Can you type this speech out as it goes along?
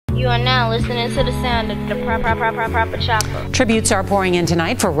You are now listening to the sound of the proper ChopR. Tributes are pouring in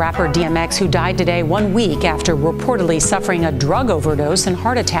tonight for rapper DMX, who died today 1 week after reportedly suffering a drug overdose and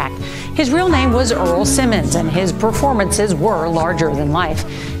heart attack. His real name was Earl Simmons, and his performances were larger than life.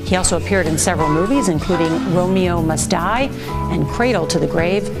 He also appeared in several movies, including Romeo Must Die and Cradle to the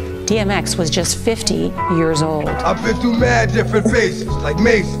Grave. DMX was just 50 years old. I've been through mad different phases, like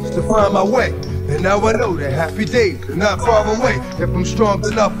mazes, to find my way. And now I know that happy days are not far away. If I'm strong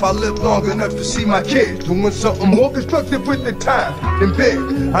enough, I'll live long enough to see my kids doing something more constructive with their time than big.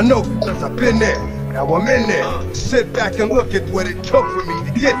 I know because I've been there. Now I'm in there. Sit back and look at what it took for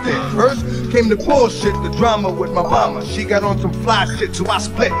me to get there. First came the bullshit, the drama with my mama. She got on some fly shit, so I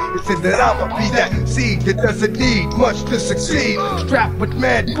split and said that I'ma be that seed that doesn't need much to succeed. Strapped with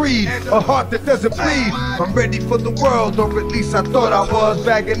mad greed, a heart that doesn't bleed. I'm ready for the world, or at least I thought I was.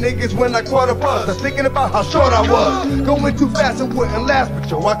 Bagging niggas when I caught a buzz. I was thinking about how short I was. Going too fast and wouldn't last, but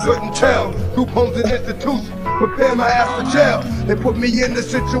yo, I couldn't tell. Group homes and institutions prepare my ass for jail. They put me in the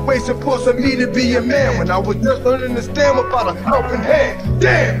situation, forcing me to be a man when I was just learning to stand without a helping hand.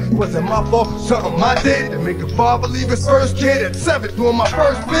 Damn, was it my fault? Something I did to make a father leave his first kid at 7, doing my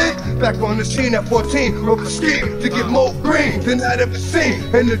first big. Back on the scene at 14, wrote the scheme to get more green than I'd ever seen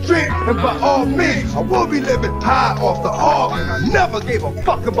in the dream. And by all means, I will be living high off the hog. I never gave a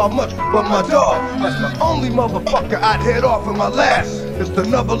fuck about much but my dog. That's the only motherfucker I'd head off in my last. Just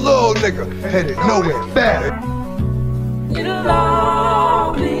another little nigga headed nowhere fast. It'll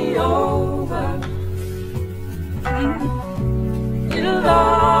all be over. It'll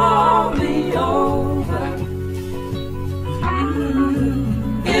all be over.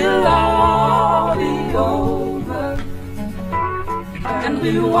 It'll all be over. And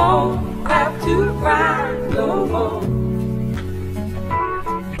we won't have to cry no more.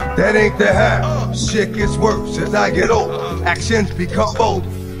 That ain't the half. Shit gets worse as I get older. Actions become bold.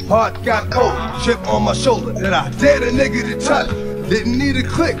 Heart got cold. Chip on my shoulder that I dared a nigga to touch. Didn't need a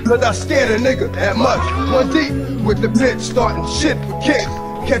click, cause I scared a nigga that much. One deep with the bitch, starting shit for kicks.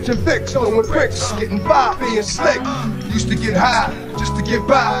 Catching fix, throwing bricks, getting by, being slick. Used to get high, just to get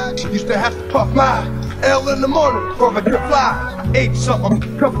by. Used to have to puff my L in the morning before I could fly. Ate something,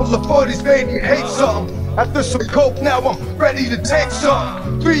 couple of 40s made me hate something. After some coke, now I'm ready to take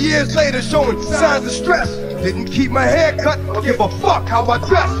something. 3 years later, showing signs of stress. Didn't keep my hair cut, give a fuck how I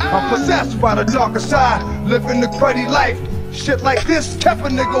dress. I'm possessed by the darker side, living the cruddy life. Shit like this kept a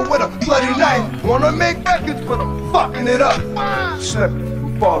nigga with a bloody knife. Wanna make records, but I'm fucking it up.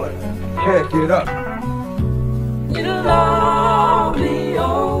 Slipping, falling, can't get up. It'll all be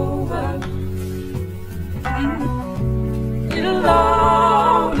over. It'll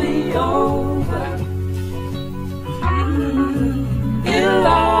all be over. It'll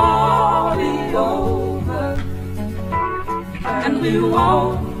all be over. And we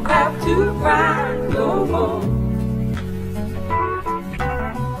won't have to cry no more.